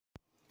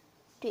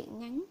Truyện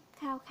ngắn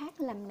Khao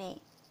khát làm mẹ.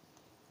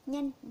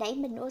 Nhanh, đẩy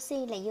bình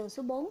oxy lại giường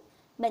số 4.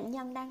 Bệnh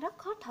nhân đang rất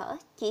khó thở,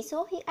 chỉ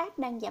số huyết áp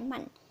đang giảm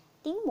mạnh.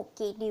 Tiếng một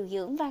chị điều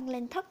dưỡng vang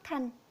lên thất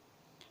thanh.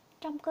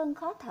 Trong cơn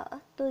khó thở,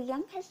 tôi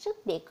gắng hết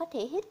sức để có thể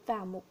hít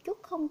vào một chút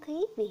không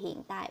khí vì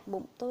hiện tại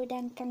bụng tôi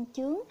đang căng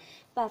chướng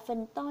và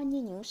phình to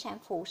như những sản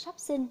phụ sắp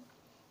sinh.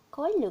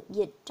 Khối lượng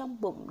dịch trong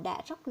bụng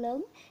đã rất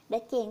lớn, đã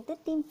chèn tới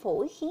tim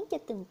phổi khiến cho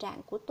tình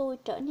trạng của tôi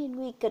trở nên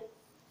nguy kịch.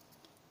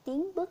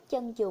 Tiếng bước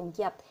chân dồn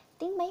dập,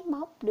 tiếng máy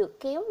móc được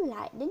kéo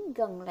lại đến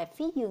gần lại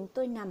phía giường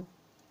tôi nằm.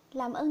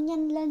 Làm ơn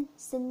nhanh lên,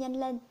 xin nhanh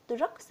lên, tôi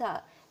rất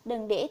sợ,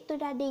 đừng để tôi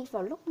ra đi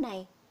vào lúc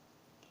này.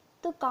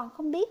 Tôi còn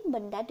không biết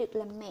mình đã được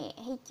làm mẹ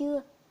hay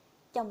chưa.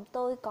 Chồng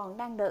tôi còn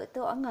đang đợi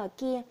tôi ở ngoài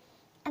kia.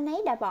 Anh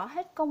ấy đã bỏ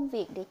hết công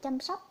việc để chăm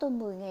sóc tôi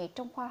 10 ngày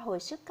trong khoa hồi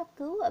sức cấp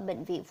cứu ở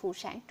bệnh viện phụ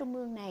sản trung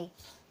ương này.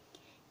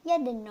 Gia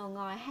đình ngồi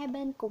ngoài hai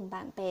bên cùng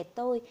bạn bè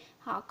tôi,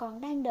 họ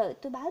còn đang đợi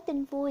tôi báo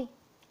tin vui.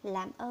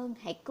 Làm ơn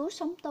hãy cứu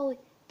sống tôi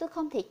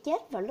không thể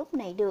chết vào lúc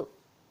này được.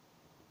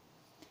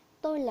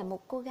 Tôi là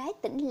một cô gái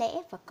tỉnh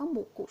lẻ và có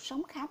một cuộc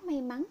sống khá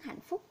may mắn hạnh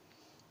phúc.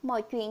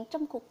 Mọi chuyện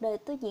trong cuộc đời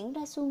tôi diễn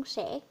ra suôn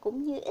sẻ,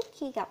 cũng như ít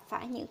khi gặp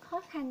phải những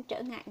khó khăn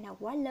trở ngại nào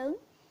quá lớn.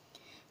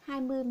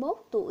 21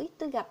 tuổi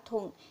tôi gặp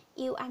Thuận,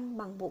 yêu anh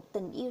bằng một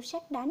tình yêu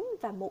sét đánh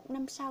và 1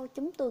 năm sau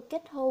chúng tôi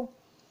kết hôn.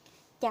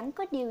 Chẳng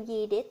có điều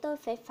gì để tôi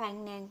phải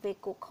phàn nàn về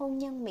cuộc hôn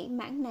nhân mỹ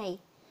mãn này.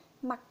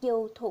 Mặc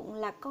dù Thuận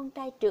là con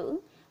trai trưởng,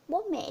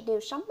 bố mẹ đều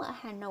sống ở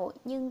Hà Nội,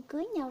 nhưng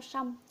cưới nhau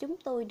xong chúng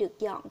tôi được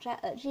dọn ra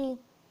ở riêng.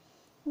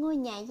 Ngôi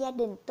nhà gia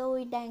đình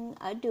tôi đang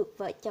ở được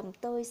vợ chồng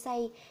tôi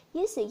xây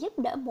dưới sự giúp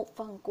đỡ một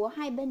phần của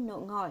hai bên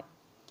nội ngoại.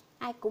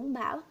 Ai cũng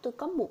bảo tôi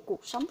có một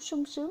cuộc sống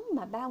sung sướng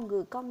mà bao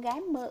người con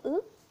gái mơ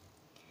ước.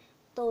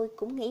 Tôi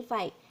cũng nghĩ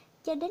vậy,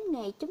 cho đến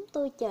ngày chúng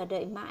tôi chờ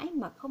đợi mãi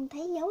mà không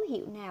thấy dấu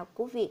hiệu nào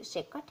của việc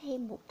sẽ có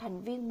thêm một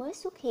thành viên mới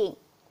xuất hiện.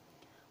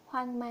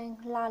 Hoang mang,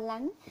 lo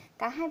lắng,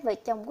 cả hai vợ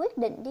chồng quyết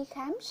định đi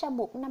khám sau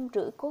 1 năm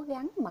rưỡi cố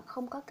gắng mà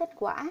không có kết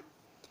quả.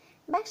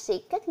 Bác sĩ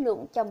kết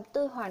luận chồng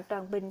tôi hoàn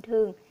toàn bình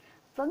thường.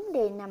 Vấn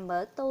đề nằm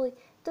ở tôi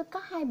có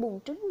 2 buồng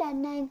trứng đa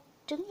nang,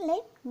 trứng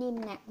lép, niêm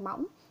mạc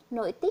mỏng,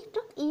 nội tiết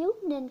rất yếu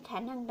nên khả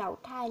năng đậu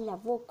thai là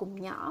vô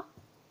cùng nhỏ.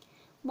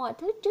 Mọi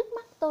thứ trước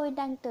mắt tôi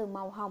đang từ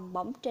màu hồng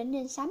bỗng trở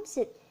nên xám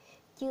xịt.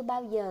 Chưa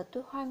bao giờ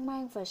tôi hoang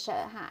mang và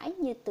sợ hãi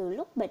như từ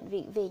lúc bệnh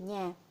viện về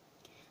nhà.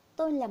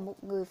 Tôi là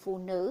một người phụ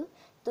nữ,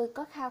 tôi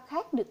có khao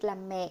khát được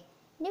làm mẹ.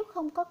 Nếu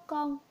không có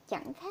con,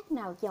 chẳng khác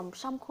nào dòng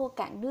sông khô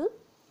cạn nước.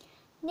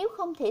 Nếu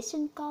không thể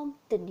sinh con,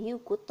 tình yêu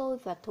của tôi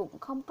và Thuận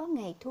không có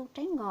ngày thu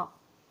trái ngọt.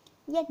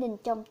 Gia đình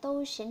chồng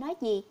tôi sẽ nói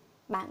gì?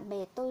 Bạn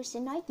bè tôi sẽ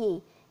nói gì?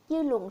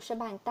 Dư luận sẽ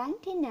bàn tán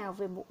thế nào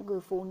về một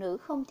người phụ nữ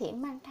không thể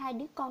mang thai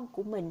đứa con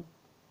của mình?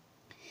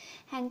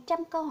 Hàng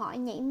trăm câu hỏi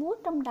nhảy múa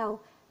trong đầu.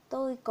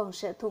 Tôi còn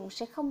sợ Thuận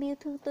sẽ không yêu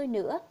thương tôi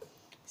nữa.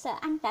 Sợ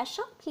anh đã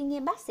sốc khi nghe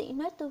bác sĩ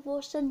nói tôi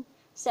vô sinh.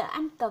 Sợ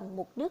anh cần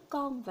một đứa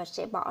con và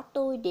sẽ bỏ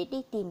tôi để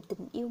đi tìm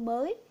tình yêu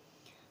mới.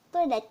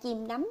 Tôi đã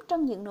chìm đắm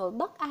trong những nỗi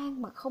bất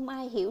an mà không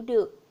ai hiểu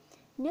được.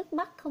 Nước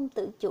mắt không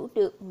tự chủ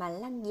được mà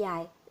lăn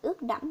dài,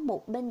 ướt đẫm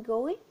một bên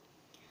gối.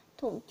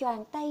 Thuận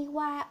choàng tay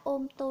qua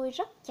ôm tôi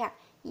rất chặt,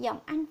 giọng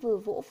anh vừa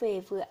vỗ về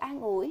vừa an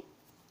ủi.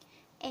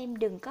 Em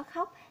đừng có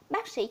khóc,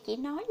 bác sĩ chỉ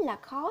nói là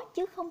khó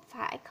chứ không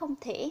phải không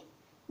thể.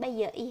 Bây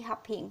giờ y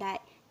học hiện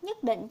đại,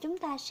 nhất định chúng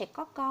ta sẽ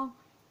có con.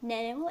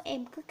 Nếu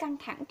em cứ căng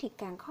thẳng thì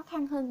càng khó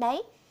khăn hơn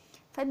đấy.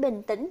 Phải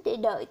bình tĩnh để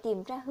đợi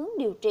tìm ra hướng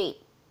điều trị.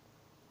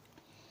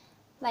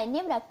 Vậy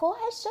nếu đã cố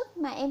hết sức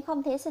mà em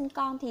không thể sinh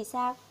con thì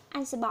sao?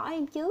 Anh sẽ bỏ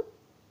em chứ?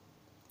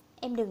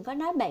 Em đừng có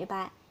nói bậy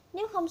bạ.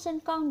 Nếu không sinh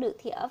con được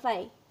thì ở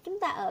vậy, chúng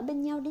ta ở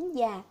bên nhau đến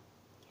già.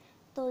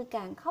 Tôi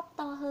càng khóc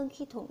to hơn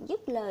khi Thuận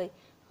dứt lời.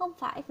 Không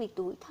phải vì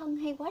tủi thân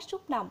hay quá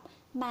xúc động,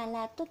 mà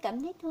là tôi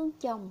cảm thấy thương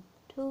chồng,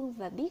 thương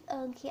và biết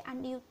ơn khi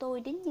anh yêu tôi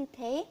đến như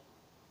thế.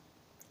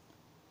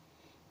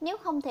 Nếu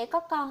không thể có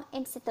con,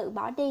 em sẽ tự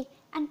bỏ đi.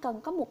 Anh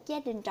cần có một gia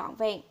đình trọn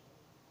vẹn.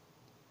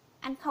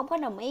 Anh không có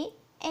đồng ý.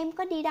 Em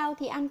có đi đâu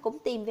thì anh cũng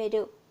tìm về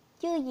được.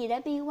 Chưa gì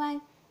đã bi quan.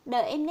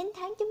 Đợi em đến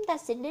tháng chúng ta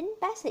sẽ đến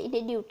bác sĩ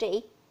để điều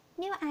trị.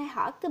 Nếu ai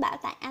hỏi cứ bảo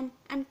tại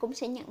anh cũng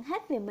sẽ nhận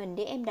hết về mình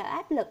để em đỡ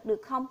áp lực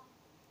được không?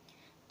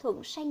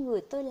 Thuận xoay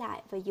người tôi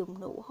lại và dùng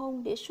nụ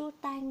hôn để xua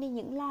tan đi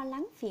những lo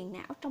lắng phiền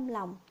não trong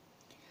lòng.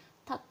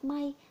 Thật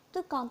may,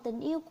 tôi còn tình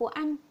yêu của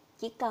anh.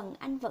 Chỉ cần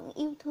anh vẫn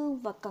yêu thương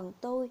và cần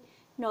tôi,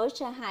 nỗi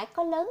sợ hãi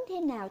có lớn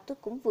thế nào tôi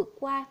cũng vượt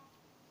qua.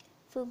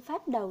 Phương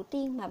pháp đầu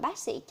tiên mà bác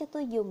sĩ cho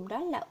tôi dùng đó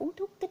là uống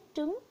thuốc kích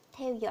trứng,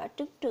 theo dõi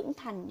trứng trưởng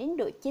thành đến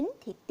độ chín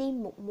thì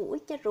tiêm một mũi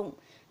cho rụng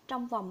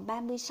trong vòng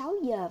 36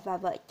 giờ và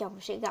vợ chồng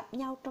sẽ gặp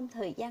nhau trong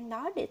thời gian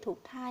đó để thụ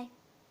thai.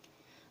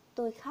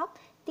 Tôi khóc,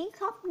 tiếng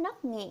khóc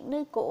nấc nghẹn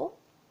nơi cổ.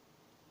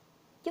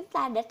 Chúng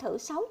ta đã thử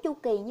 6 chu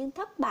kỳ nhưng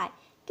thất bại.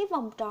 Cái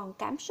vòng tròn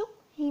cảm xúc,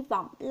 hy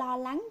vọng, lo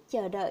lắng,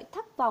 chờ đợi,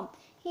 thất vọng,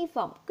 hy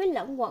vọng cứ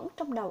lẫn quẩn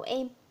trong đầu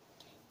em.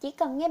 Chỉ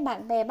cần nghe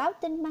bạn bè báo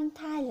tin mang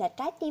thai là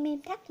trái tim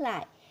em thắt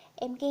lại.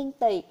 Em ghen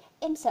tị,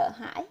 em sợ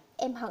hãi,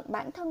 em hận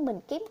bản thân mình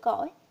kém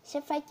cỏi.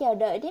 Sẽ phải chờ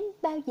đợi đến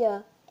bao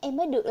giờ em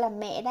mới được làm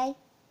mẹ đây?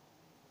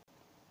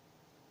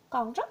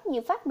 còn rất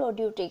nhiều phác đồ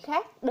điều trị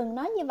khác, đừng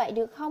nói như vậy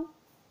được không?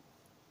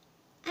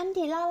 Anh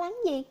thì lo lắng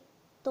gì?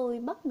 Tôi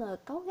bất ngờ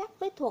cáu gắt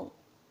với Thuận.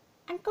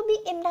 Anh có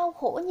biết em đau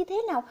khổ như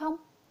thế nào không?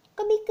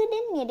 Có biết cứ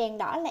đến ngày đèn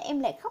đỏ là em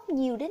lại khóc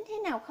nhiều đến thế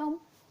nào không?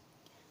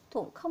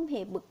 Thuận không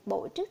hề bực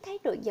bội trước thái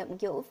độ giận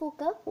dỗi vô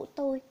cớ của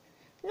tôi.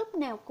 Lúc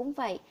nào cũng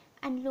vậy,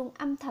 anh luôn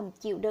âm thầm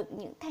chịu đựng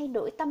những thay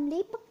đổi tâm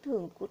lý bất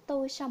thường của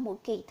tôi sau mỗi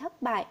kỳ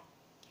thất bại.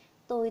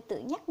 Tôi tự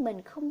nhắc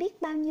mình không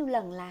biết bao nhiêu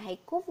lần là hãy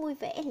cố vui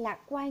vẻ lạc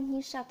quan,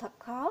 nhưng sao thật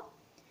khó.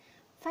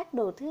 Phác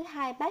đồ thứ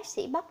hai, bác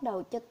sĩ bắt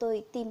đầu cho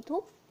tôi tiêm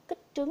thuốc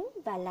kích trứng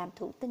và làm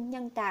thụ tinh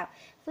nhân tạo,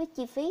 với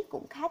chi phí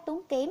cũng khá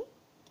tốn kém.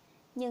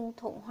 Nhưng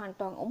Thuận hoàn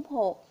toàn ủng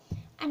hộ.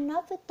 Anh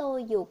nói với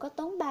tôi dù có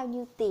tốn bao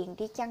nhiêu tiền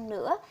đi chăng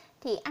nữa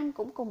thì anh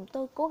cũng cùng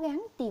tôi cố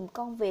gắng tìm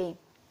con về.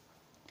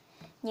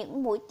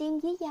 Những mũi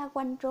tiêm dí dao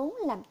quanh rốn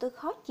làm tôi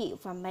khó chịu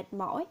và mệt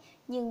mỏi,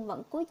 nhưng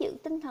vẫn cố giữ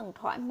tinh thần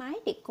thoải mái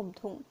để cùng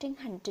Thuận trên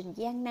hành trình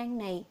gian nan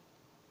này.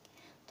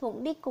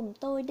 Thuận đi cùng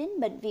tôi đến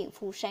Bệnh viện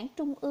Phụ sản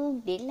Trung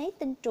ương để lấy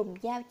tinh trùng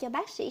giao cho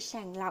bác sĩ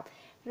sàng lọc,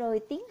 rồi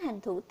tiến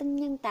hành thụ tinh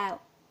nhân tạo.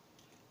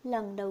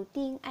 Lần đầu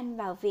tiên anh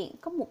vào viện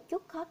có một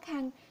chút khó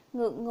khăn,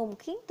 ngượng ngùng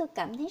khiến tôi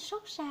cảm thấy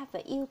xót xa và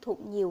yêu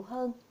Thuận nhiều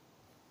hơn.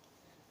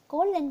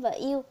 Cố lên vợ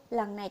yêu,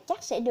 lần này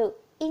chắc sẽ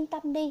được, yên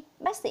tâm đi,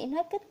 bác sĩ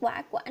nói kết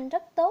quả của anh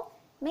rất tốt,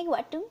 mấy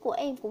quả trứng của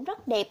em cũng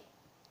rất đẹp.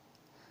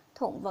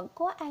 Thuận vẫn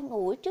cố an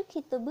ủi trước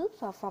khi tôi bước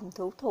vào phòng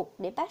thủ thuật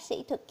để bác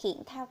sĩ thực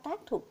hiện thao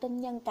tác thụ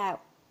tinh nhân tạo.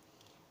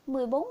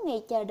 14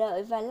 ngày chờ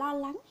đợi và lo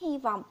lắng hy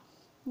vọng,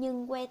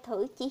 nhưng que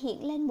thử chỉ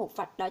hiện lên một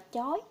vạch đỏ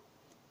chói.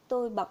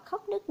 Tôi bật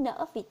khóc nức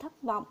nở vì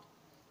thất vọng,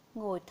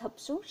 ngồi thụp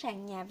xuống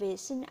sàn nhà vệ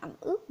sinh ẩm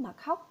ướt mà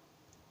khóc.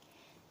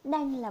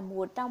 Đang là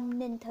mùa đông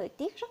nên thời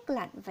tiết rất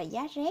lạnh và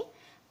giá rét,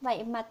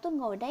 vậy mà tôi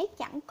ngồi đấy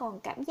chẳng còn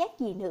cảm giác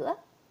gì nữa.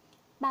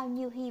 Bao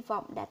nhiêu hy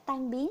vọng đã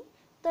tan biến.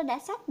 Tôi đã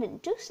xác định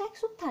trước xác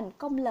suất thành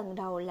công lần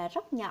đầu là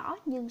rất nhỏ,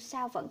 nhưng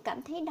sao vẫn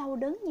cảm thấy đau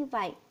đớn như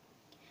vậy.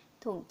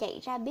 Thuận chạy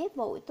ra bếp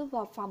vội tôi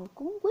vào phòng,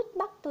 cuống quýt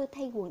bắt tôi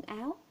thay quần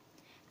áo.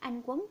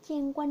 Anh quấn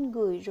chen quanh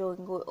người rồi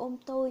ngồi ôm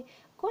tôi,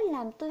 cố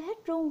làm tôi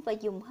hết run và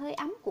dùng hơi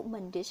ấm của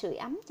mình để sưởi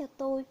ấm cho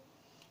tôi.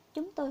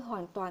 Chúng tôi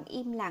hoàn toàn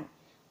im lặng.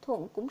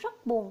 Thuận cũng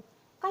rất buồn.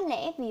 Có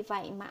lẽ vì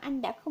vậy mà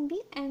anh đã không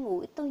biết an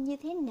ủi tôi như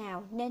thế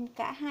nào, nên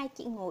cả hai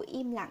chỉ ngồi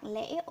im lặng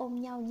lẽ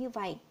ôm nhau như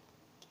vậy.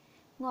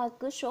 Ngoài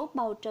cửa sổ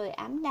bầu trời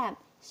ảm đạm,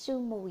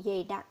 sương mù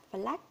dày đặc và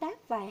lác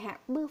đác vài hạt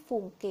mưa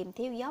phùn kèm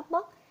theo gió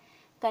bấc.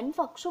 Cảnh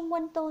vật xung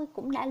quanh tôi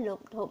cũng đã lộn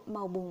thộn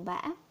màu buồn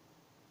bã.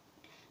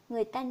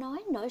 Người ta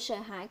nói nỗi sợ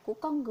hãi của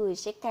con người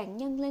sẽ càng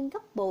nhân lên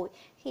gấp bội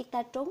khi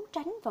ta trốn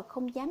tránh và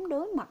không dám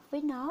đối mặt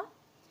với nó.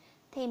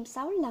 Thêm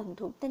 6 lần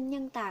thụ tinh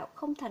nhân tạo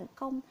không thành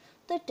công,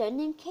 tôi trở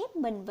nên khép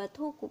mình và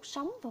thua cuộc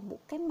sống vào một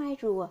cái mai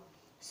rùa,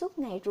 suốt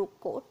ngày ruột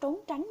cổ trốn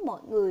tránh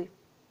mọi người.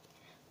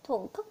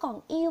 Thuận có còn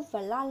yêu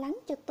và lo lắng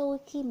cho tôi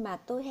khi mà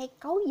tôi hay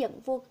cáu giận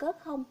vô cớ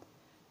không?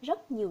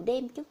 Rất nhiều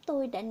đêm chúng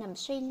tôi đã nằm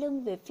xoay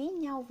lưng về phía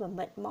nhau và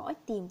mệt mỏi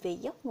tìm về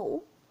giấc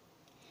ngủ.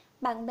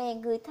 Bạn bè,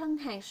 người thân,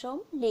 hàng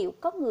xóm, liệu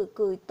có người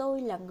cười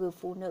tôi là người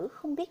phụ nữ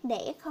không biết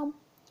đẻ không?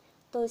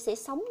 Tôi sẽ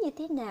sống như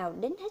thế nào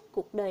đến hết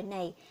cuộc đời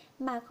này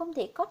mà không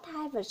thể có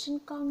thai và sinh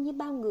con như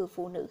bao người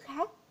phụ nữ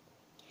khác?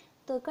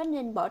 Tôi có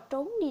nên bỏ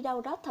trốn đi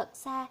đâu đó thật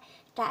xa,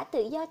 trả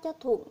tự do cho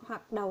Thuận,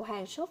 hoặc đầu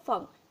hàng số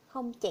phận,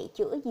 không chạy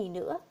chữa gì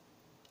nữa?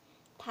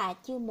 Thà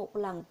chưa một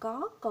lần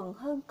có, còn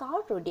hơn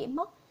có rồi để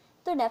mất.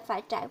 Tôi đã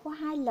phải trải qua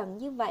 2 lần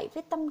như vậy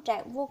với tâm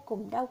trạng vô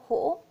cùng đau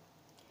khổ.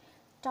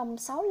 Trong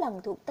 6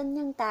 lần thụ tinh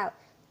nhân tạo,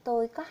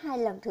 tôi có 2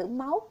 lần thử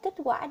máu, kết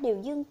quả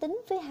đều dương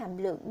tính với hàm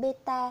lượng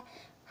beta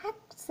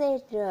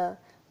HCG,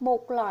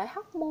 một loại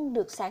hormone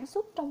được sản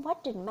xuất trong quá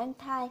trình mang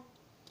thai.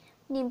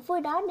 Niềm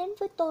vui đó đến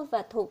với tôi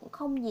và Thuận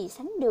không gì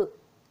sánh được.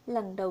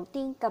 Lần đầu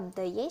tiên cầm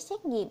tờ giấy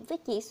xét nghiệm với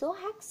chỉ số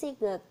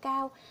HCG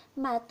cao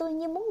mà tôi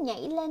như muốn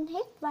nhảy lên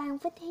hét vang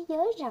với thế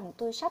giới rằng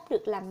tôi sắp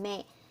được làm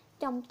mẹ,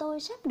 chồng tôi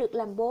sắp được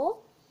làm bố.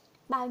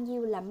 Bao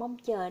nhiêu là mong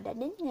chờ đã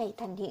đến ngày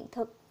thành hiện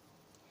thực.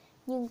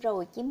 Nhưng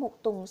rồi chỉ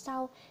một tuần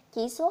sau,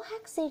 chỉ số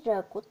HCG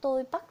của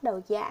tôi bắt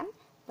đầu giảm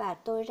và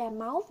tôi ra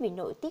máu vì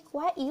nội tiết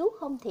quá yếu,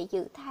 không thể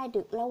giữ thai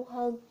được lâu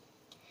hơn.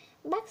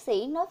 Bác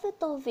sĩ nói với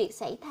tôi việc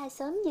sảy thai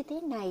sớm như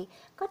thế này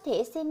có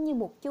thể xem như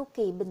một chu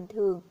kỳ bình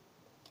thường.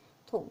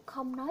 Thuận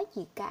không nói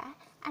gì cả,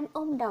 anh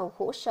ôm đầu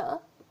khổ sở.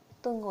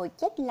 Tôi ngồi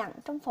chết lặng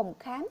trong phòng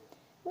khám,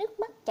 nước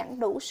mắt chẳng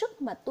đủ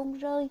sức mà tuôn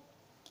rơi.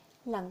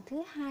 Lần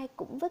thứ 2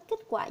 cũng với kết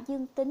quả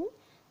dương tính,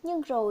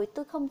 nhưng rồi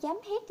tôi không dám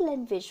hét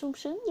lên vì sung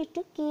sướng như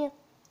trước kia.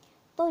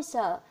 Tôi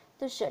sợ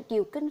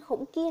điều kinh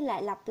khủng kia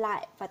lại lặp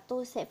lại và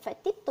tôi sẽ phải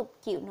tiếp tục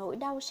chịu nỗi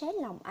đau xé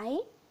lòng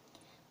ấy.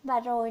 Và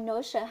rồi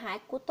nỗi sợ hãi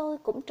của tôi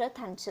cũng trở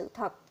thành sự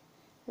thật.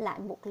 Lại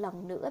một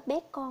lần nữa bé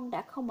con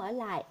đã không ở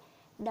lại,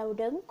 đau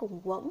đớn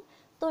cùng quẫn.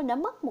 Tôi đã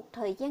mất một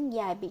thời gian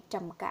dài bị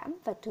trầm cảm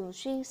và thường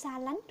xuyên xa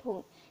lánh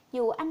Thuận,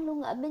 dù anh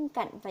luôn ở bên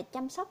cạnh và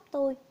chăm sóc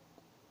tôi.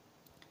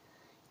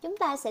 Chúng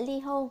ta sẽ ly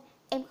hôn,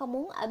 em không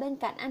muốn ở bên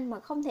cạnh anh mà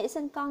không thể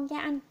sinh con cho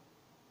anh.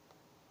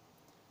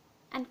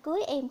 Anh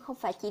cưới em không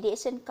phải chỉ để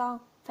sinh con,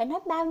 phải nói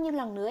bao nhiêu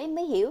lần nữa em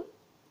mới hiểu.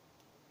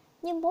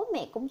 Nhưng bố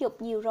mẹ cũng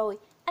giục nhiều rồi,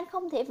 Anh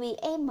không thể vì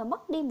em mà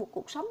mất đi một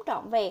cuộc sống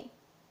trọn vẹn.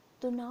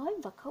 Tôi nói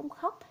và không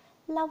khóc.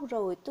 Lâu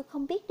rồi tôi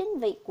không biết đến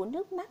vị của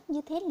nước mắt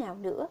như thế nào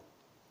nữa.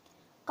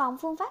 Còn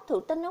phương pháp thụ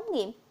tinh ống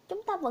nghiệm,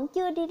 chúng ta vẫn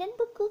chưa đi đến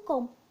bước cuối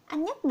cùng.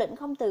 Anh nhất định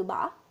không từ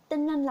bỏ.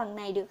 Tin anh lần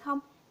này được không?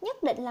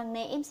 Nhất định lần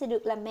này em sẽ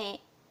được làm mẹ.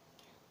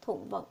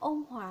 Thuận vẫn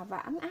ôn hòa và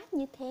ấm áp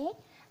như thế.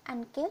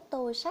 Anh kéo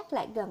tôi sát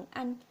lại gần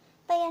anh.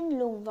 Tay anh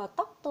luồn vào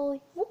tóc tôi,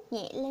 vuốt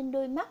nhẹ lên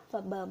đôi mắt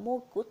và bờ môi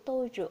của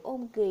tôi rồi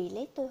ôm ghì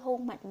lấy tôi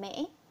hôn mạnh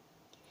mẽ.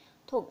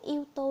 Thuận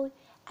yêu tôi.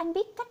 Anh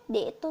biết cách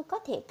để tôi có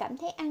thể cảm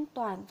thấy an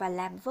toàn và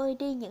làm vơi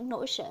đi những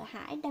nỗi sợ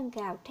hãi đang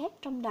gào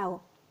thét trong đầu.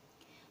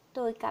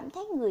 Tôi cảm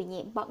thấy người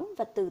nhẹ bẫng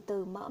và từ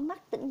từ mở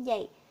mắt tỉnh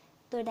dậy.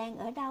 Tôi đang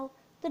ở đâu?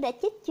 Tôi đã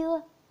chết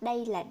chưa?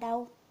 Đây là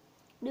đâu?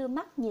 Đưa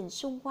mắt nhìn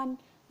xung quanh,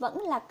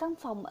 vẫn là căn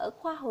phòng ở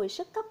khoa hồi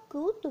sức cấp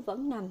cứu tôi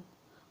vẫn nằm.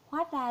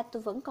 Hóa ra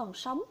tôi vẫn còn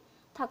sống.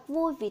 Thật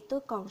vui vì tôi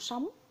còn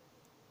sống.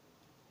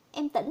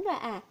 Em tỉnh rồi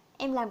à?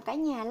 Em làm cả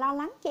nhà lo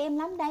lắng cho em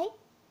lắm đấy.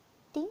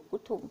 Tiếng của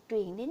Thuận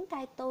truyền đến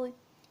tai tôi.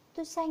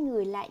 Tôi xoay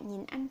người lại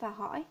nhìn anh và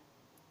hỏi.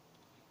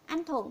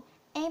 Anh Thuận,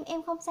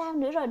 em không sao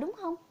nữa rồi đúng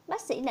không?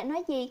 Bác sĩ đã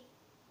nói gì?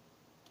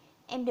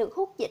 Em được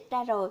hút dịch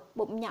ra rồi,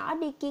 bụng nhỏ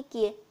đi kia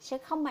kìa, sẽ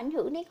không ảnh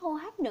hưởng đến hô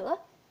hấp nữa.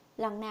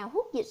 Lần nào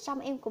hút dịch xong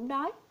em cũng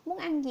đói, muốn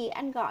ăn gì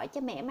anh gọi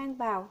cho mẹ mang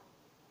vào.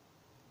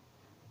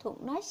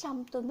 Thuận nói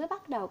xong tôi mới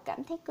bắt đầu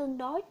cảm thấy cơn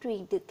đói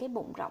truyền từ cái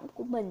bụng rỗng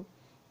của mình.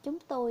 Chúng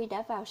tôi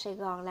đã vào Sài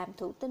Gòn làm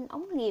thụ tinh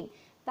ống nghiệm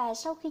và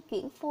sau khi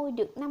chuyển phôi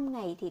được 5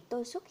 ngày thì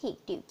tôi xuất hiện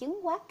triệu chứng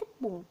quá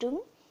kích buồng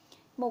trứng.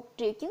 Một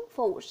triệu chứng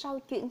phụ sau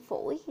chuyển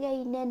phổi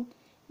gây nên,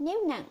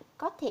 nếu nặng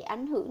có thể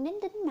ảnh hưởng đến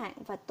tính mạng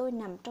và tôi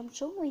nằm trong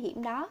số nguy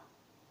hiểm đó.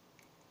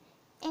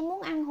 Em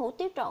muốn ăn hủ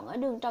tiếu trộn ở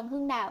đường Trần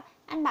Hưng Đạo,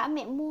 anh bảo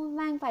mẹ mua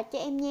mang vào cho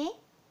em nhé.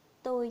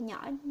 Tôi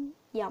nhỏ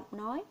giọng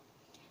nói.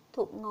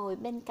 Thuận ngồi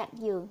bên cạnh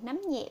giường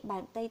nắm nhẹ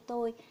bàn tay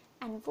tôi,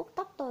 anh vuốt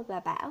tóc tôi và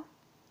bảo.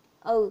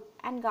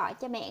 Anh gọi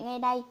cho mẹ ngay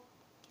đây.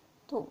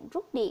 Thuận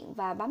rút điện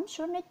và bấm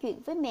số nói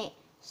chuyện với mẹ,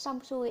 xong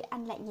xuôi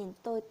anh lại nhìn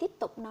tôi tiếp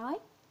tục nói.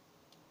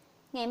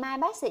 Ngày mai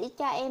bác sĩ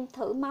cho em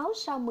thử máu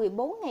sau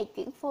 14 ngày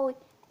chuyển phôi,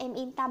 em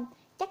yên tâm,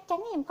 chắc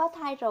chắn em có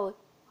thai rồi.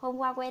 Hôm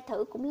qua que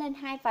thử cũng lên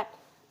 2 vạch,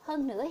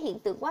 hơn nữa hiện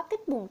tượng quá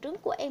kích buồng trứng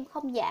của em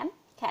không giảm,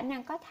 khả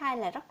năng có thai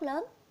là rất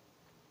lớn.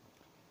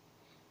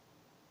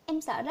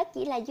 Em sợ đó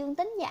chỉ là dương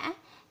tính giả,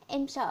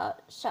 em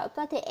sợ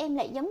cơ thể em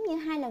lại giống như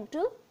 2 lần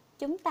trước.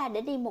 Chúng ta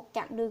đã đi một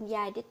chặng đường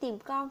dài để tìm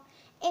con,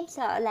 em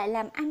sợ lại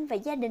làm anh và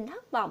gia đình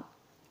thất vọng.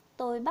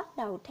 Tôi bắt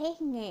đầu thấy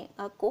nghẹn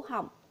ở cổ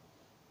họng,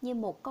 như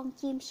một con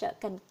chim sợ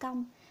cành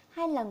cong.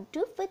 2 lần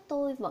trước với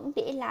tôi vẫn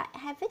để lại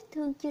 2 vết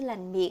thương chưa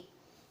lành miệng.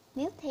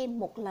 Nếu thêm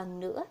một lần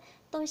nữa,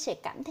 tôi sẽ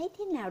cảm thấy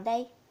thế nào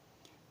đây?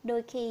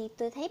 Đôi khi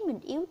tôi thấy mình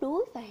yếu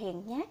đuối và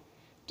hèn nhát.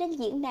 Trên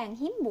diễn đàn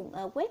hiếm muộn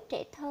ở web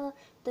trẻ thơ,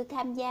 tôi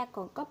tham gia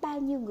còn có bao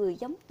nhiêu người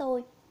giống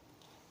tôi.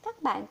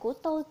 Các bạn của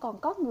tôi còn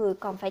có người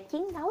còn phải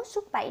chiến đấu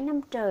suốt 7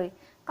 năm trời,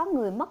 có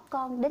người mất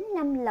con đến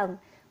 5 lần,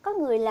 có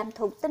người làm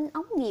thụ tinh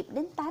ống nghiệm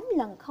đến 8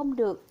 lần không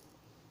được.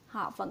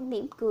 Họ vẫn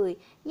mỉm cười,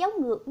 giấu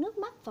ngược nước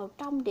mắt vào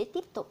trong để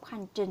tiếp tục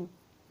hành trình.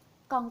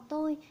 Còn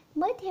tôi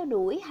mới theo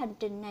đuổi hành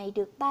trình này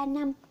được 3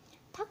 năm,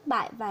 thất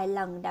bại vài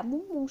lần đã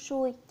muốn buông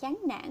xuôi, chán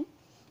nản.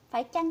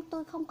 Phải chăng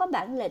tôi không có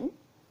bản lĩnh?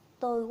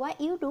 Tôi quá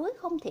yếu đuối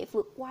không thể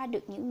vượt qua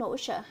được những nỗi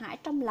sợ hãi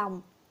trong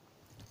lòng.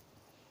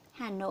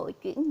 Hà Nội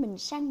chuyển mình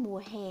sang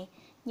mùa hè,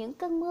 những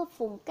cơn mưa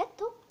phùn kết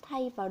thúc,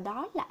 thay vào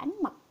đó là ánh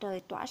mặt trời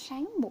tỏa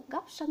sáng một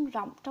góc sân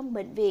rộng trong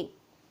bệnh viện.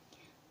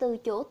 Từ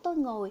chỗ tôi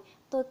ngồi,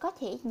 tôi có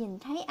thể nhìn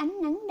thấy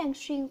ánh nắng đang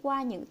xuyên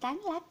qua những tán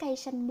lá cây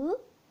xanh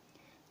mướt.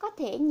 Có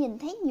thể nhìn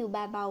thấy nhiều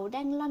bà bầu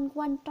đang loanh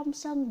quanh trong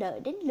sân đợi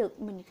đến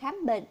lượt mình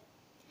khám bệnh.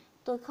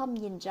 Tôi không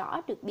nhìn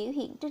rõ được biểu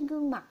hiện trên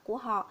gương mặt của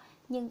họ,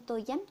 nhưng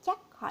tôi dám chắc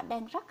họ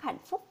đang rất hạnh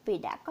phúc vì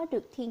đã có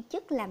được thiên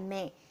chức làm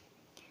mẹ.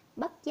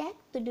 Bất giác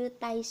tôi đưa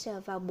tay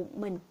sờ vào bụng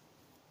mình.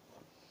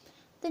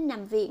 Tôi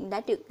nằm viện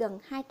đã được gần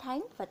 2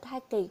 tháng và thai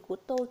kỳ của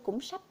tôi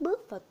cũng sắp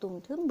bước vào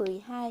tuần thứ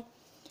 12.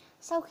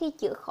 Sau khi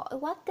chữa khỏi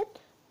quá kích,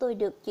 tôi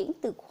được chuyển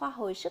từ khoa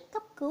hồi sức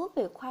cấp cứu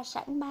về khoa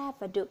sản 3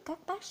 và được các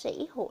bác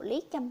sĩ hộ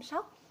lý chăm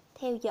sóc,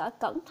 theo dõi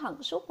cẩn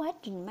thận suốt quá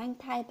trình mang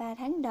thai 3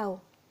 tháng đầu.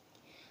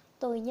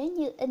 Tôi nhớ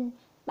như in,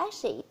 bác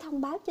sĩ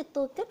thông báo cho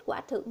tôi kết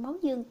quả thử máu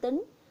dương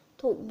tính.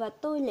 Thuận và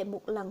tôi lại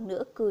một lần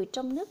nữa cười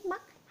trong nước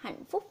mắt,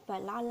 hạnh phúc và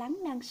lo lắng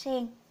đan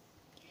xen.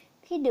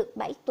 Khi được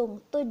 7 tuần,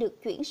 tôi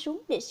được chuyển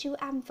xuống để siêu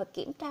âm và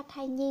kiểm tra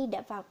thai nhi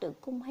đã vào tử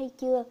cung hay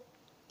chưa.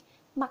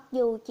 Mặc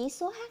dù chỉ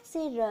số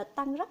HCR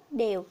tăng rất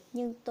đều,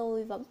 nhưng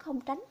tôi vẫn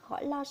không tránh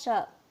khỏi lo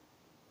sợ.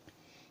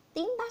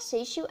 Tiếng bác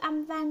sĩ siêu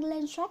âm vang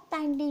lên xóa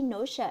tan đi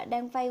nỗi sợ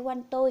đang vây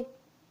quanh tôi.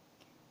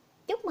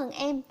 Chúc mừng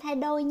em, thai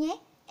đôi nhé.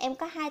 Em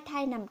có 2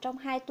 thai nằm trong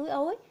 2 túi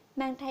ối,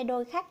 mang thai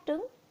đôi khác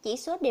trứng, chỉ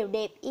số đều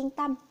đẹp, yên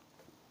tâm.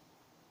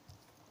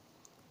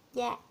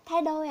 Dạ,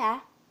 thai đôi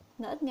ạ?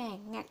 Ngỡ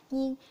ngàng, ngạc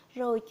nhiên,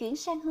 rồi chuyển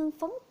sang hưng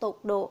phấn tột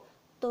độ.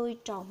 Tôi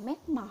tròn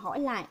mắt mà hỏi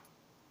lại.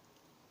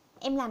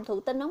 Em làm thụ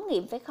tinh ống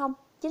nghiệm phải không?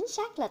 Chính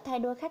xác là thai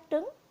đôi khác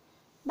trứng.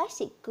 Bác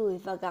sĩ cười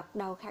và gật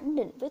đầu khẳng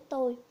định với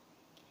tôi.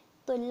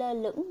 Tôi lơ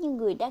lửng như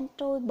người đang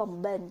trôi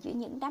bồng bềnh giữa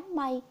những đám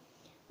mây.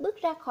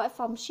 bước ra khỏi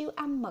phòng siêu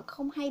âm mà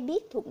không hay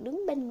biết. Thuận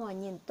đứng bên ngoài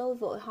nhìn tôi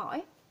vội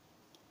hỏi: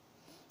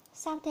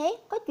 Sao thế?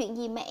 Có chuyện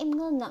gì mà em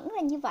ngơ ngẩn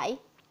ra như vậy?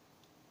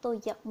 Tôi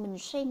giật mình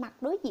xoay mặt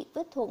đối diện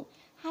với Thuận,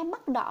 hai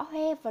mắt đỏ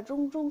hoe và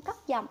run run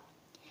cất giọng: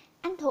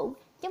 Anh Thuận,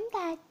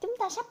 chúng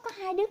ta sắp có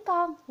 2 đứa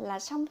con, là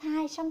song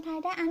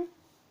thai đó anh.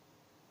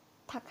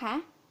 Thật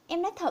hả?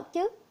 Em nói thật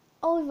chứ?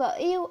 Ôi vợ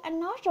yêu, anh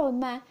nói rồi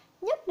mà,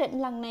 nhất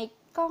định lần này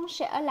con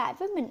sẽ ở lại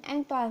với mình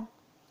an toàn.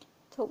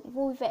 Thuận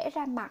vui vẻ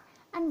ra mặt,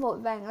 anh vội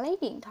vàng lấy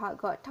điện thoại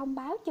gọi thông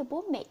báo cho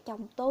bố mẹ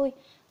chồng tôi,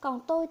 còn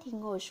tôi thì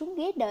ngồi xuống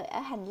ghế đợi ở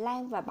hành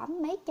lang và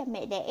bấm máy cho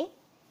mẹ đẻ.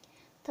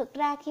 Thực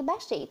ra khi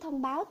bác sĩ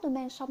thông báo tôi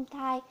mang song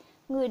thai,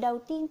 người đầu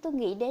tiên tôi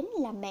nghĩ đến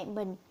là mẹ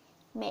mình.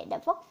 Mẹ đã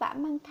vất vả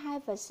mang thai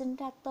và sinh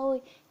ra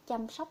tôi,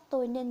 chăm sóc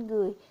tôi nên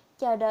người,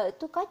 chờ đợi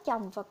tôi có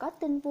chồng và có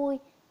tin vui.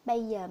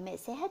 Bây giờ mẹ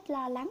sẽ hết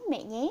lo lắng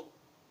mẹ nhé.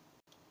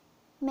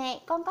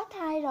 Mẹ, con có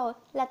thai rồi,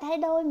 là thai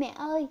đôi mẹ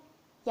ơi.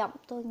 Giọng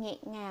tôi nghẹn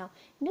ngào,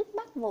 nước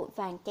mắt vội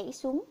vàng chảy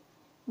xuống.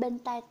 Bên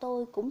tai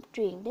tôi cũng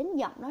truyền đến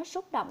giọng nói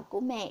xúc động của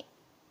mẹ.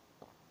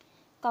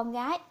 Con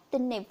gái,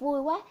 tin này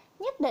vui quá,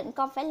 nhất định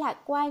con phải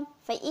lạc quan,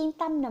 phải yên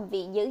tâm nằm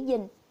viện giữ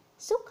gìn.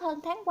 Suốt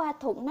hơn tháng qua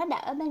Thuận nó đã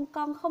ở bên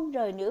con không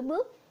rời nửa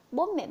bước.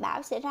 Bố mẹ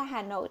bảo sẽ ra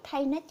Hà Nội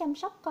thay nó chăm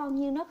sóc con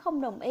nhưng nó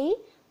không đồng ý,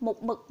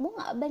 một mực muốn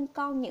ở bên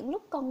con những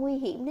lúc con nguy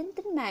hiểm đến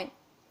tính mạng.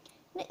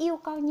 Nó yêu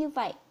con như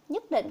vậy,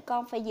 nhất định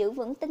con phải giữ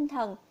vững tinh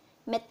thần.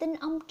 Mẹ tin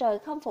ông trời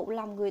không phụ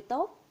lòng người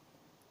tốt.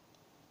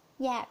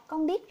 Dạ,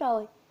 con biết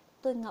rồi.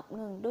 Tôi ngập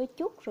ngừng đôi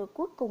chút rồi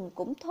cuối cùng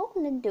cũng thốt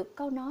lên được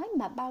câu nói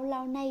mà bao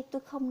lâu nay tôi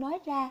không nói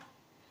ra.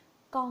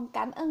 Con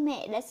cảm ơn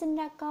mẹ đã sinh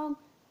ra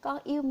con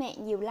yêu mẹ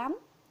nhiều lắm.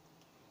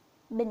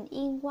 Bình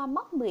yên qua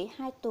mất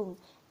 12 tuần,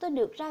 tôi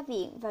được ra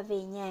viện và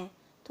về nhà.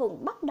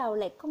 Thuận bắt đầu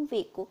lại công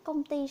việc của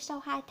công ty sau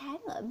 2 tháng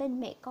ở bên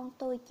mẹ con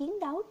tôi chiến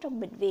đấu trong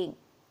bệnh viện.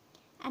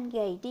 Anh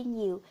gầy đi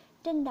nhiều,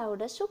 trên đầu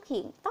đã xuất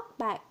hiện tóc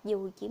bạc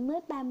dù chỉ mới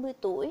 30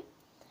 tuổi.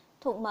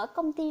 Thuận mở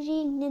công ty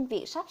riêng nên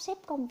việc sắp xếp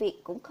công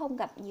việc cũng không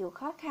gặp nhiều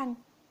khó khăn.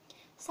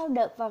 Sau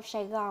đợt vào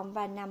Sài Gòn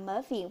và nằm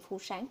ở Viện Phụ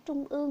sản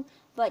Trung ương,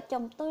 vợ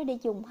chồng tôi đã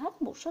dùng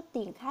hết một số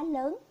tiền khá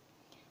lớn.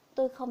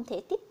 Tôi không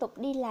thể tiếp tục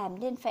đi làm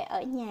nên phải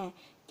ở nhà,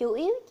 chủ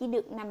yếu chỉ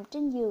được nằm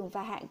trên giường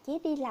và hạn chế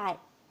đi lại.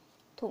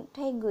 Thuận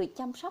thuê người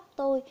chăm sóc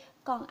tôi,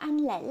 còn anh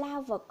lại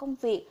lao vào công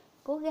việc,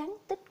 cố gắng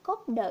tích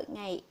cóp đợi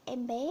ngày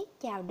em bé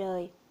chào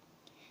đời.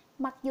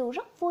 Mặc dù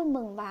rất vui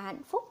mừng và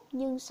hạnh phúc,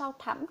 nhưng sâu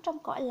thẳm trong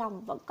cõi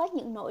lòng vẫn có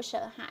những nỗi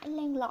sợ hãi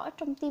len lỏi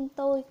trong tim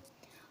tôi.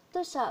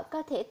 Tôi sợ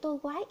cơ thể tôi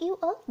quá yếu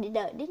ớt để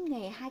đợi đến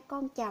ngày 2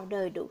 con chào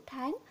đời đủ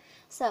tháng.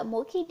 Sợ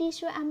mỗi khi đi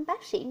siêu âm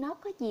bác sĩ nói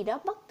có gì đó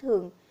bất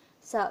thường.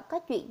 Sợ có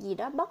chuyện gì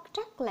đó bất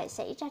trắc lại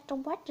xảy ra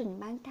trong quá trình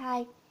mang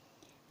thai.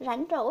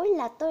 Rảnh rỗi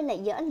là tôi lại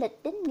dở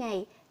lịch đến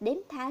ngày, đếm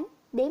tháng,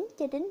 đếm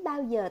cho đến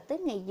bao giờ tới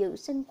ngày dự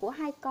sinh của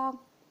 2 con.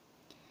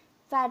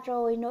 Và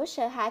rồi nỗi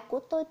sợ hãi của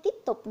tôi tiếp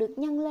tục được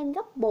nhân lên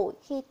gấp bội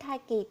khi thai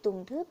kỳ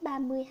tuần thứ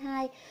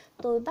 32,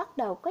 tôi bắt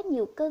đầu có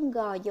nhiều cơn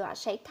gò dọa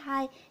sảy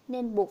thai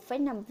nên buộc phải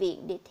nằm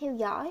viện để theo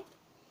dõi.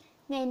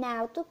 Ngày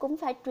nào tôi cũng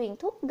phải truyền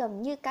thuốc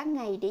gần như cả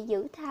ngày để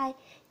giữ thai,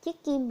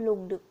 chiếc kim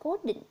luồn được cố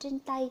định trên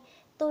tay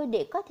tôi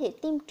để có thể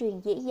tiêm truyền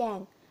dễ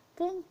dàng.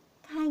 Cứ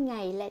 2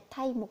 ngày lại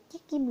thay một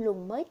chiếc kim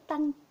luồn mới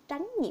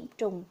tránh nhiễm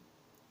trùng.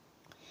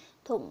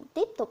 Thuận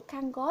tiếp tục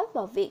khăn gói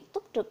vào viện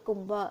túc trực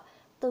cùng vợ.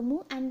 Tôi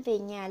muốn anh về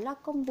nhà lo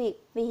công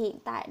việc vì hiện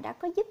tại đã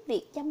có giúp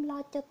việc chăm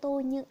lo cho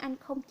tôi nhưng anh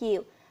không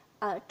chịu.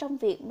 Ở trong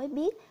viện mới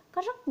biết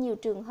có rất nhiều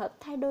trường hợp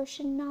thai đôi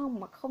sinh non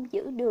mà không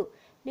giữ được.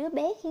 Đứa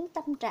bé khiến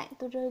tâm trạng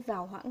tôi rơi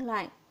vào hoảng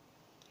loạn.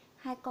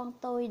 2 con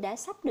tôi đã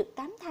sắp được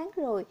 8 tháng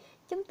rồi.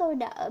 Chúng tôi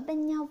đã ở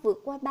bên nhau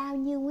vượt qua bao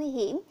nhiêu nguy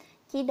hiểm.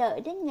 Chỉ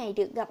đợi đến ngày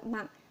được gặp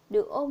mặt,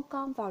 được ôm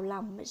con vào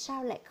lòng mà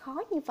sao lại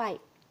khó như vậy.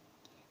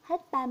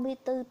 Hết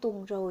 34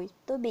 tuần rồi,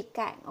 tôi bị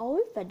cạn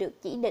ối và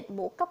được chỉ định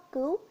mổ cấp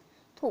cứu.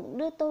 Thuận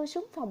đưa tôi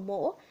xuống phòng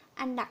mổ,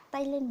 anh đặt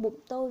tay lên bụng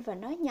tôi và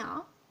nói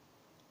nhỏ: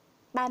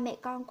 Ba mẹ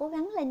con cố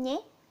gắng lên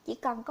nhé, chỉ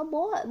cần có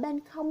bố ở bên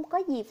không có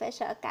gì phải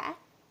sợ cả.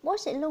 Bố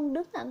sẽ luôn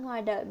đứng ở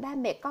ngoài đợi ba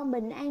mẹ con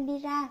bình an đi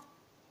ra.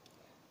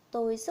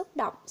 Tôi xúc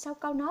động sau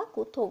câu nói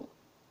của Thuận.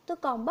 Tôi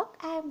còn bất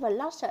an và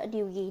lo sợ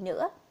điều gì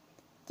nữa.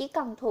 Chỉ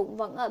cần Thuận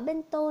vẫn ở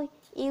bên tôi,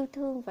 yêu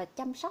thương và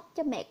chăm sóc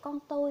cho mẹ con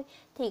tôi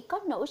thì có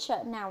nỗi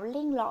sợ nào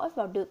len lỏi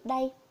vào được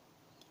đây.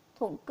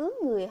 Thuận cúi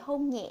người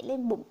hôn nhẹ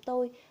lên bụng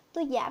tôi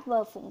giả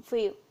vờ phụng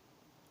phịu: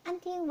 Anh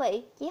thiên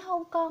vị, chỉ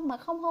hôn con mà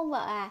không hôn vợ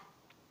à?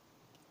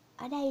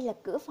 Ở đây là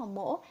cửa phòng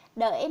mổ,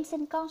 đợi em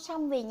sinh con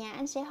xong về nhà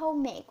anh sẽ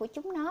hôn mẹ của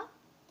chúng nó.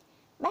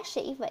 Bác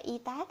sĩ và y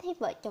tá thấy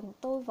vợ chồng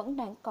tôi vẫn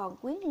đang còn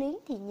quyến luyến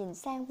thì nhìn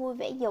sang vui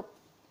vẻ giục: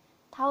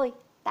 Thôi,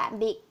 tạm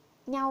biệt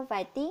nhau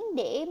vài tiếng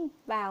để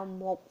vào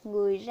một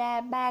người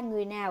ra 3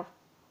 người nào.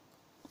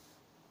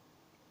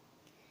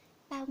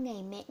 Bao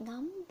ngày mẹ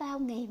ngóng, bao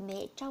ngày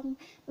mẹ trông,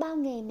 bao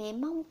ngày mẹ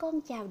mong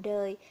con chào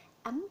đời.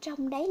 Ấm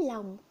trong đáy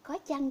lòng có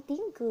chăng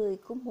tiếng cười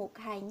của một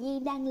hài nhi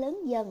đang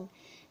lớn dần.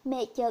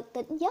 Mẹ chợt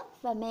tỉnh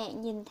giấc và mẹ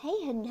nhìn thấy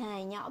hình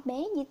hài nhỏ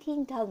bé như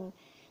thiên thần.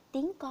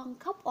 Tiếng con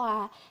khóc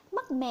òa,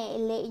 mắt mẹ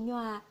lệ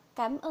nhòa,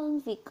 cảm ơn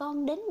vì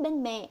con đến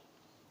bên mẹ.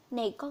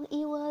 Này con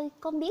yêu ơi,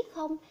 con biết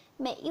không,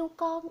 mẹ yêu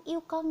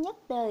con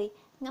nhất đời.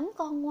 Ngắm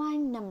con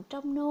ngoan nằm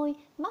trong nôi,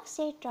 mắt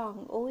xe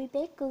tròn ôi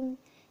bé cưng.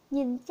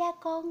 Nhìn cha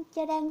con,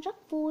 cha đang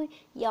rất vui,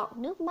 giọt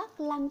nước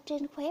mắt lăn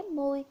trên khóe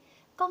môi.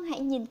 Con hãy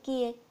nhìn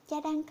kìa,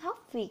 cha đang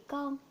khóc vì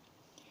con.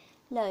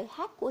 Lời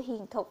hát của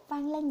Hiền Thục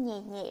vang lên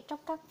nhẹ nhẹ trong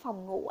căn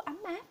phòng ngủ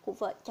ấm áp của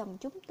vợ chồng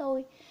chúng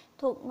tôi.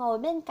 Thục ngồi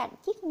bên cạnh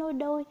chiếc nôi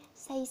đôi,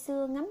 say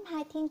sưa ngắm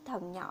hai thiên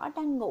thần nhỏ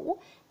đang ngủ,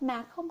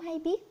 mà không hay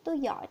biết tôi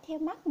dõi theo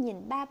mắt nhìn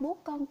ba bố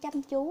con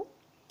chăm chú.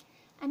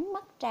 Ánh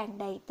mắt tràn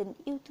đầy tình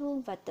yêu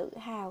thương và tự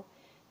hào.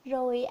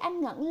 Rồi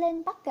anh ngẩng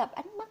lên bắt gặp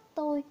ánh mắt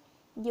tôi.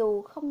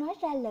 Dù không nói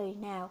ra lời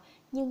nào,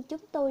 nhưng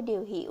chúng tôi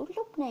đều hiểu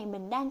lúc này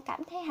mình đang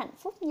cảm thấy hạnh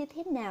phúc như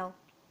thế nào.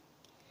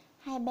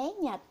 Hai bé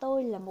nhà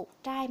tôi là một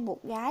trai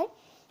một gái.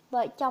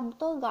 Vợ chồng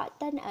tôi gọi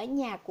tên ở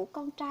nhà của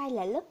con trai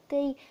là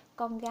Lucky,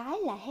 con gái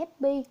là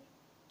Happy.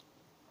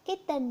 Cái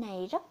tên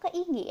này rất có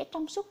ý nghĩa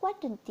trong suốt quá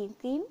trình tìm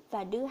kiếm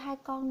và đưa hai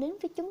con đến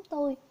với chúng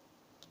tôi.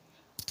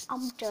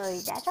 Ông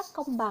trời đã rất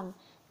công bằng.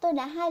 Tôi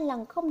đã 2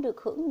 lần không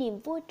được hưởng niềm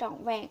vui trọn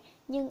vẹn,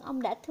 nhưng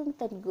ông đã thương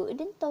tình gửi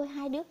đến tôi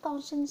 2 đứa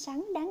con xinh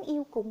xắn đáng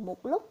yêu cùng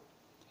một lúc.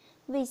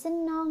 Vì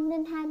sinh non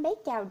nên hai bé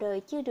chào đời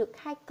chưa được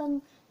 2 cân,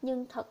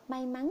 nhưng thật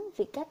may mắn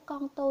vì các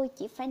con tôi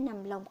chỉ phải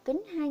nằm lồng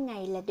kính 2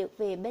 ngày là được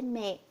về bên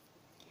mẹ.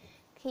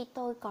 Khi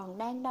tôi còn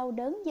đang đau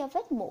đớn do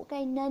vết mổ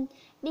gây nên,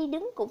 đi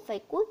đứng cũng phải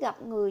cúi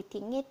gập người thì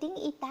nghe tiếng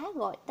y tá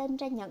gọi tên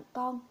ra nhận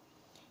con.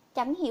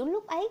 Chẳng hiểu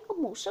lúc ấy có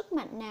một sức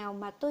mạnh nào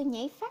mà tôi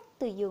nhảy phát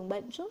từ giường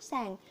bệnh xuống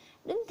sàn,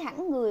 đứng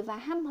thẳng người và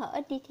hăm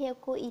hở đi theo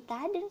cô y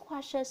tá đến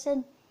khoa sơ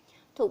sinh.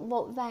 Thuận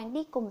vội vàng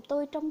đi cùng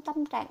tôi trong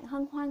tâm trạng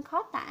hân hoan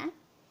khó tả.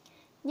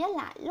 Nhớ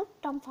lại lúc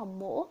trong phòng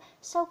mổ,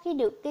 sau khi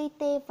được gây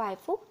tê vài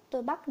phút,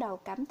 tôi bắt đầu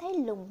cảm thấy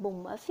lùng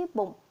bùng ở phía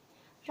bụng.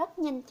 Rất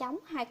nhanh chóng,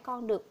 hai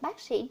con được bác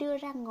sĩ đưa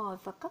ra ngoài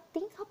và cất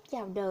tiếng khóc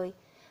chào đời.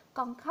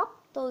 Con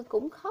khóc, tôi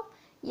cũng khóc,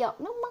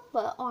 giọt nước mắt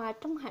vỡ òa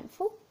trong hạnh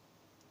phúc.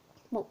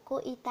 Một cô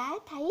y tá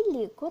thấy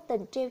liền cố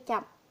tình trêu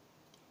chọc.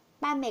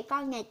 Ba mẹ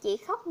con nhà chị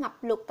khóc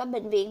ngập lụt cả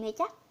bệnh viện này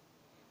chắc.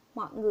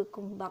 Mọi người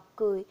cùng bật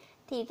cười.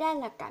 Thì ra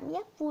là cảm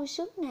giác vui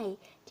sướng này,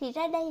 thì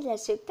ra đây là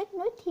sự kết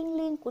nối thiêng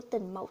liêng của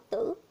tình mẫu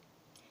tử.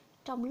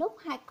 Trong lúc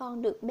hai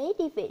con được bế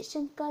đi vệ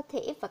sinh cơ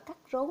thể và cắt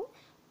rốn,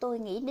 tôi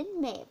nghĩ đến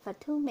mẹ và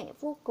thương mẹ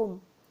vô cùng.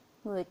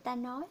 Người ta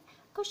nói,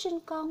 có sinh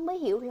con mới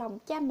hiểu lòng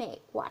cha mẹ,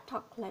 quả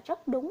thật là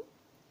rất đúng.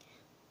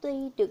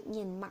 Tuy được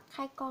nhìn mặt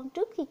hai con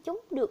trước khi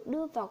chúng được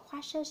đưa vào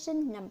khoa sơ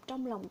sinh nằm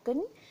trong lồng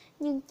kính,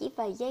 nhưng chỉ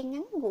vài giây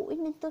ngắn ngủi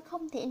nên tôi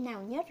không thể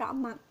nào nhớ rõ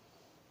mặt.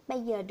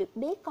 Bây giờ được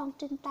bế con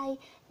trên tay,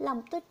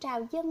 lòng tôi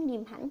trào dâng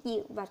niềm hãnh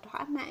diện và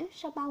thỏa mãn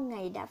sau bao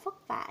ngày đã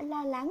vất vả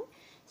lo lắng.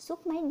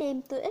 Suốt mấy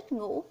đêm tôi ít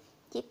ngủ,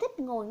 chỉ thích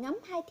ngồi ngắm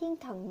hai thiên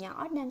thần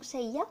nhỏ đang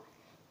say giấc.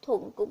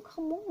 Thuận cũng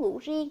không muốn ngủ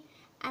riêng,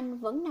 anh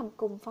vẫn nằm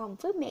cùng phòng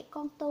với mẹ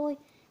con tôi.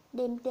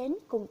 Đêm đến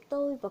cùng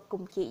tôi và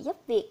cùng chị giúp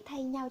việc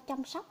thay nhau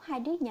chăm sóc hai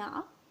đứa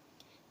nhỏ.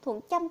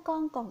 Thuận chăm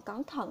con còn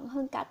cẩn thận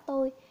hơn cả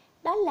tôi.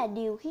 Đó là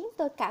điều khiến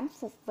tôi cảm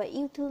phục và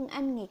yêu thương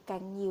anh ngày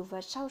càng nhiều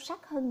và sâu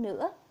sắc hơn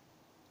nữa.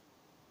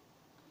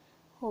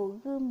 Hồ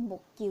Gươm một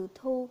chiều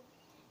thu.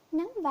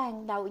 Nắng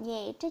vàng đậu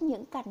nhẹ trên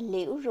những cành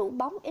liễu rủ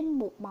bóng in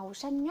một màu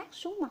xanh ngắt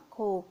xuống mặt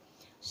hồ.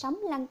 Sóng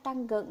lăn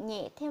tăn gợn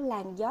nhẹ theo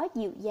làn gió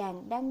dịu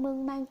dàng đang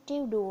mơn man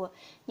trêu đùa.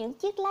 Những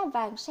chiếc lá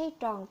vàng xoay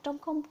tròn trong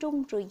không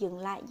trung rồi dừng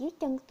lại dưới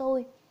chân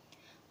tôi.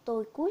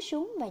 Tôi cúi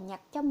xuống và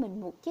nhặt cho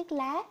mình một chiếc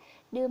lá,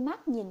 đưa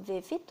mắt nhìn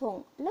về phía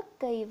Thuận,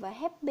 Lucky và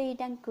Happy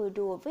đang cười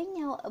đùa với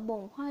nhau ở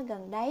bồn hoa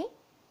gần đấy.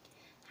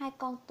 Hai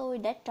con tôi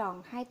đã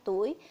tròn 2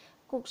 tuổi,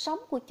 cuộc sống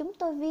của chúng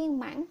tôi viên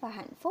mãn và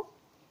hạnh phúc.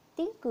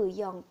 Tiếng cười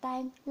giòn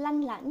tan,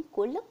 lanh lảnh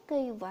của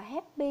Lucky và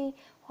Happy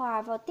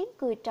hòa vào tiếng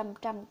cười trầm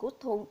trầm của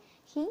Thuận,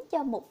 khiến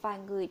cho một vài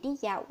người đi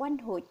dạo quanh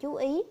hồ chú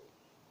ý.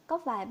 Có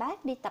vài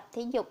bác đi tập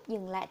thể dục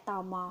dừng lại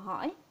tò mò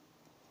hỏi: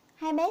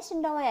 Hai bé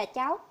sinh đôi à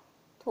cháu?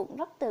 Thuận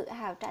rất tự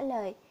hào trả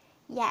lời: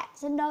 Dạ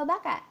sinh đôi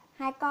bác ạ.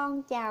 Hai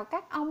con chào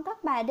các ông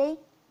các bà đi.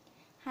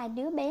 Hai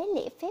đứa bé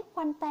lễ phép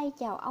khoanh tay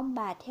chào ông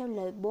bà theo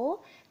lời bố.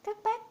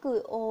 Các bác cười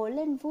ồ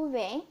lên vui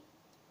vẻ: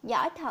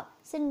 Giỏi thật,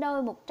 sinh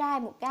đôi một trai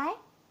một gái.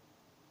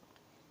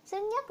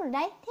 Xứng nhất rồi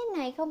đấy, thế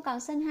này không cần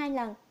sinh 2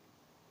 lần.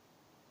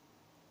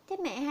 Thế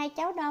mẹ hai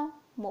cháu đâu?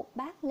 Một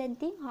bác lên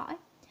tiếng hỏi.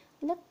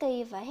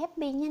 Lucky và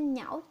Happy nhanh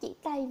nhảu chỉ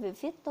tay về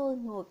phía tôi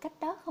ngồi cách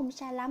đó không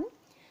xa lắm.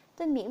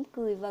 Tôi mỉm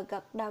cười và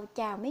gật đầu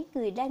chào mấy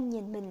người đang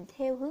nhìn mình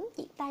theo hướng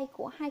chỉ tay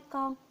của hai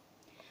con.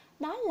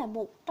 Đó là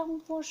một trong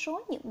vô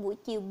số những buổi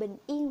chiều bình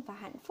yên và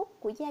hạnh phúc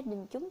của gia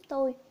đình chúng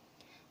tôi.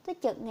 Tôi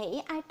chợt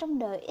nghĩ ai trong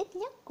đời ít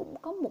nhất cũng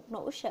có một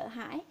nỗi sợ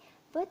hãi.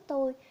 Với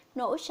tôi,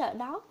 nỗi sợ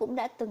đó cũng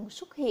đã từng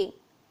xuất hiện.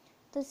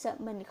 Tôi sợ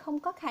mình không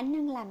có khả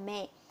năng làm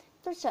mẹ.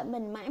 Tôi sợ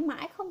mình mãi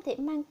mãi không thể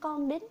mang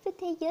con đến với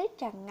thế giới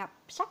tràn ngập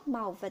sắc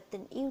màu và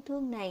tình yêu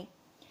thương này.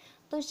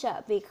 Tôi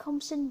sợ việc không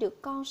sinh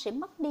được con sẽ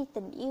mất đi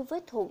tình yêu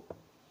với Thuận.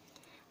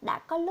 Đã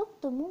có lúc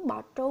tôi muốn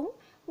bỏ trốn,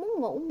 muốn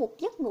ngủ một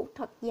giấc ngủ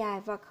thật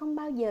dài và không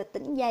bao giờ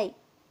tỉnh dậy.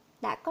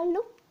 Đã có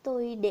lúc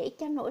tôi để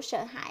cho nỗi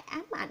sợ hãi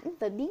ám ảnh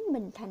và biến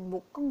mình thành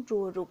một con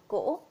rùa rụt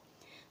cổ.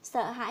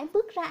 Sợ hãi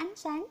bước ra ánh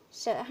sáng,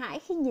 sợ hãi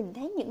khi nhìn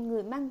thấy những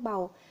người mang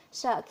bầu,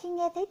 sợ khi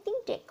nghe thấy tiếng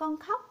trẻ con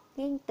khóc,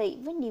 ghen tị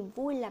với niềm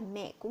vui làm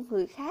mẹ của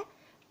người khác,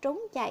 trốn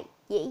chạy,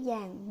 dễ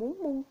dàng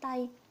muốn buông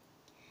tay.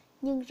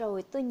 Nhưng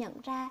rồi tôi nhận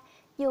ra,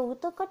 dù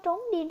tôi có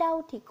trốn đi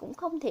đâu thì cũng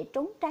không thể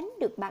trốn tránh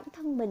được bản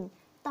thân mình,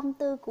 tâm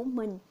tư của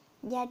mình.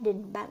 Gia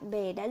đình, bạn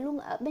bè đã luôn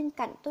ở bên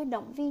cạnh tôi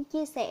động viên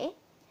chia sẻ.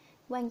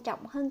 Quan trọng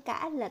hơn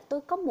cả là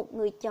tôi có một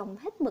người chồng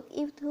hết mực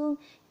yêu thương,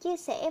 chia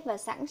sẻ và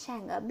sẵn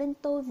sàng ở bên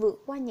tôi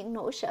vượt qua những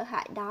nỗi sợ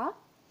hãi đó.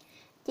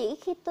 Chỉ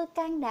khi tôi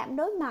can đảm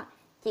đối mặt,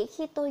 chỉ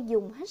khi tôi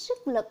dùng hết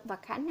sức lực và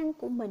khả năng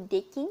của mình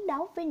để chiến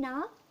đấu với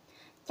nó,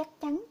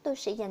 chắc chắn tôi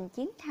sẽ giành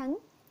chiến thắng.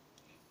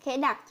 Khẽ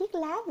đặt chiếc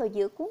lá vào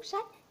giữa cuốn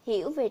sách,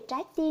 hiểu về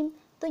trái tim,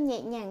 tôi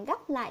nhẹ nhàng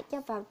gấp lại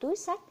cho vào túi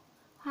sách.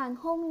 Hoàng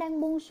hôn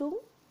đang buông xuống,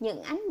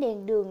 những ánh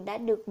đèn đường đã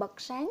được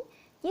bật sáng,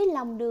 dưới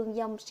lòng đường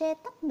dòng xe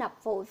tấp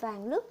nập vội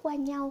vàng lướt qua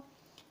nhau.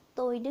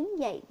 Tôi đứng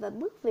dậy và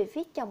bước về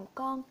phía chồng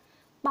con.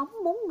 Bóng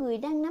 4 người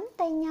đang nắm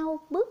tay nhau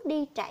bước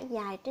đi trải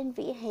dài trên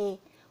vỉa hè.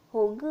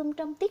 Hồ Gươm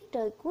trong tiết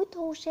trời cuối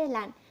thu se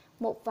lạnh,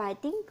 một vài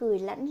tiếng cười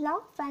lãnh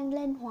lót vang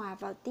lên hòa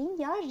vào tiếng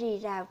gió rì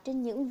rào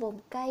trên những vòm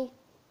cây.